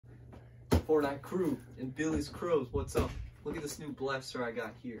Fortnite crew and Billy's Crows, what's up? Look at this new blaster I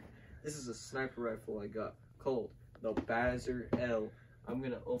got here. This is a sniper rifle I got called the Bazzer L. I'm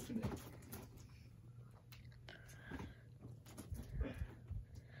gonna open it.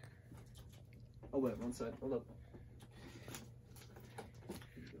 Oh wait, one side, hold up.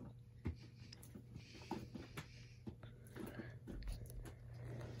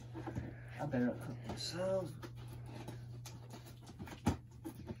 I better not cook myself.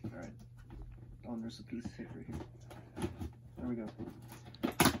 Alright. Oh, and there's a piece of tape right here. There we go.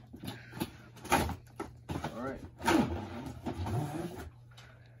 Alright.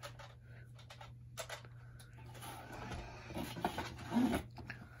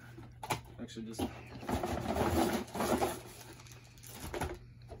 Actually, just...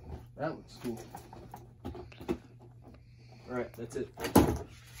 That looks cool. Alright, that's it.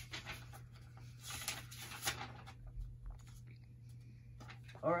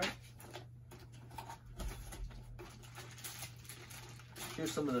 Alright.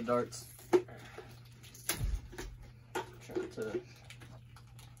 Here's some of the darts. Try to...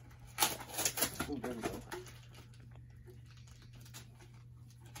 Ooh, there we go.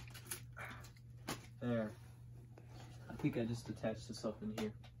 There. I think I just attached this up in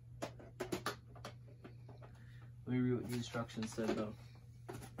here. Let me read what the instructions said though.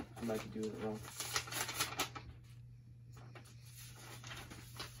 I might be doing it wrong.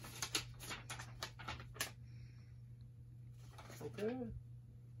 Okay.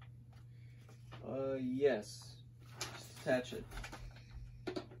 Yes. Just attach it.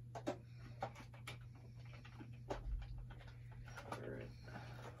 Alright.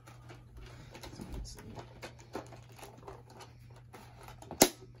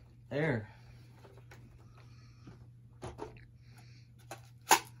 There.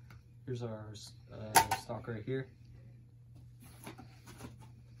 Here's our stock right here.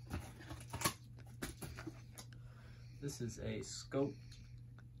 This is a scope.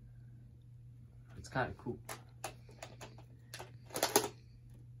 It's kind of cool.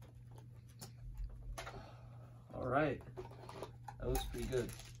 All right, that looks pretty good.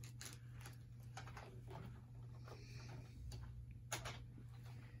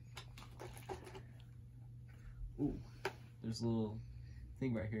 Ooh, there's a little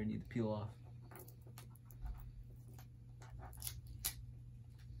thing right here I need to peel off.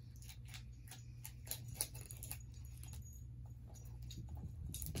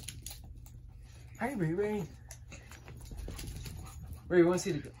 Hi, Ray Ray. Ray, you want to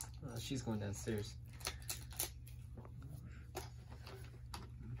see the... Oh, she's going downstairs.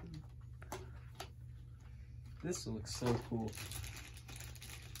 This looks so cool.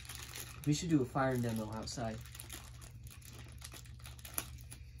 We should do a fire demo outside.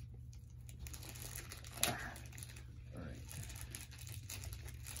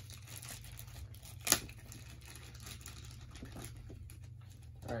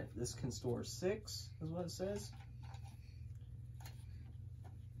 Alright, this can store 6, is what it says.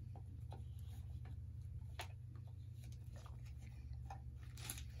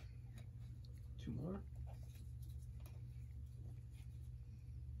 Two more.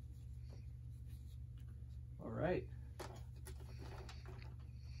 Alright.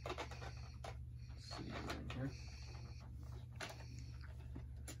 Let's see in here.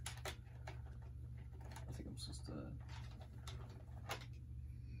 I think I'm supposed to...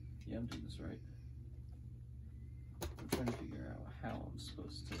 Yeah, I'm doing this right. I'm trying to figure out how I'm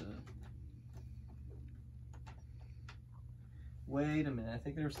supposed to... Wait a minute, I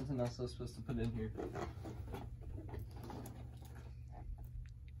think there was something else I was supposed to put in here.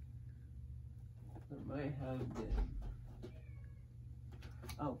 There might have been.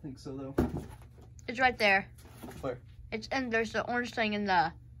 I don't think so though. It's right there. Where? It's and there's the orange thing in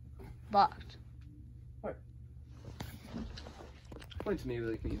the box. Where? Point to me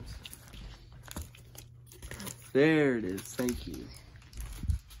like memes. There it is, thank you.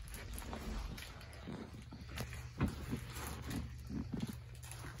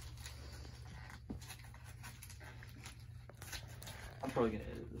 I'm probably gonna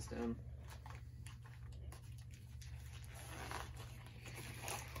edit this down.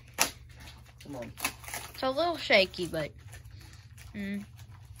 Come on. It's a little shaky, but You're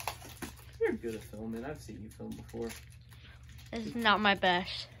good at filming. I've seen you film before. it's not my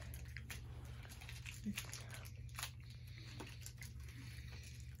best.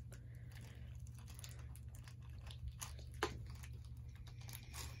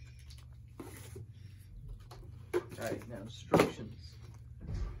 Alright, now instructions.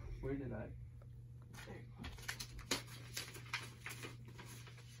 Where did I?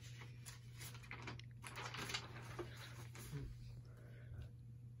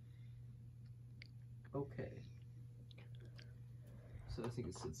 Okay. So I think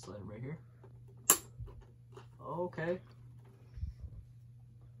it sits sliding right here. Okay.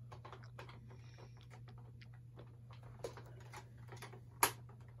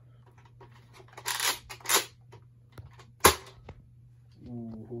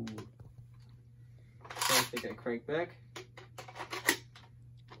 Ooh. So I think I crank back.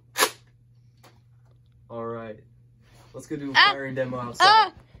 Alright. Let's go do a firing demo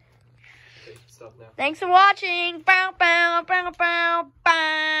outside. Okay, stop now. Thanks for watching. Bow, bow, bow, bow,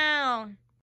 bow.